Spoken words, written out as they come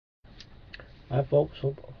Hi folks,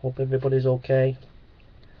 hope everybody's okay.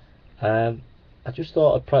 I just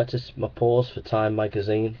thought I'd practice my pose for Time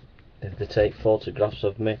magazine if they take photographs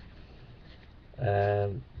of me as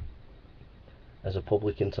a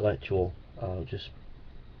public intellectual. I'm just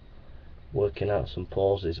working out some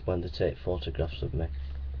poses when they take photographs of me.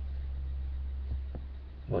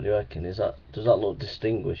 What do you reckon? Does that look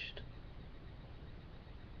distinguished?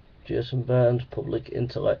 Jason Burns, public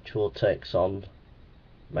intellectual, takes on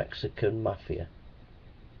Mexican mafia.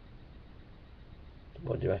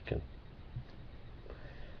 What do you reckon?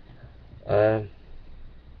 I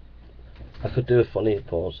could do a funny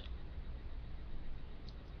pose.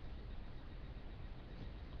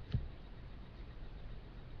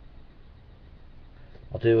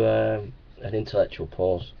 I'll do an intellectual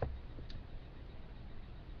pose.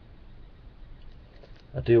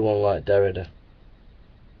 I do one like Derrida.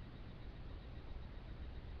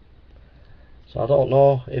 So I don't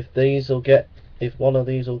know if one of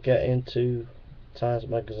these will get into Times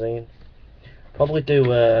magazine. Probably do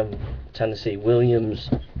Tennessee Williams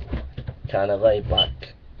kind of laid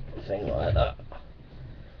back thing like that.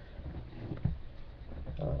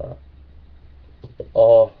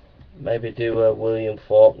 Or maybe do William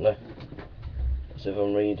Faulkner, as if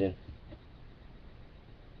I'm reading.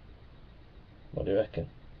 What do you reckon?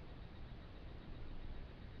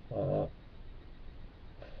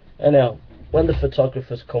 Anyhow, when the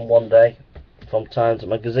photographers come one day from Times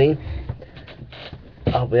magazine,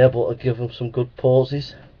 I'll be able to give them some good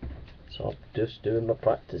poses. So I'm just doing my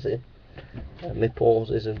practicing, my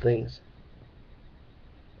poses and things.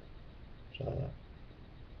 So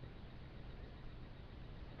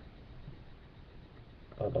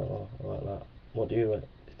I don't know, like that. What do you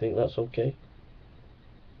think? That's okay?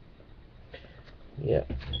 Yeah.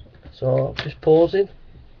 So just pausing,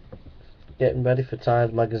 getting ready for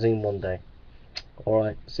Times magazine one day.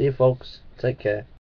 Alright, see you folks, take care.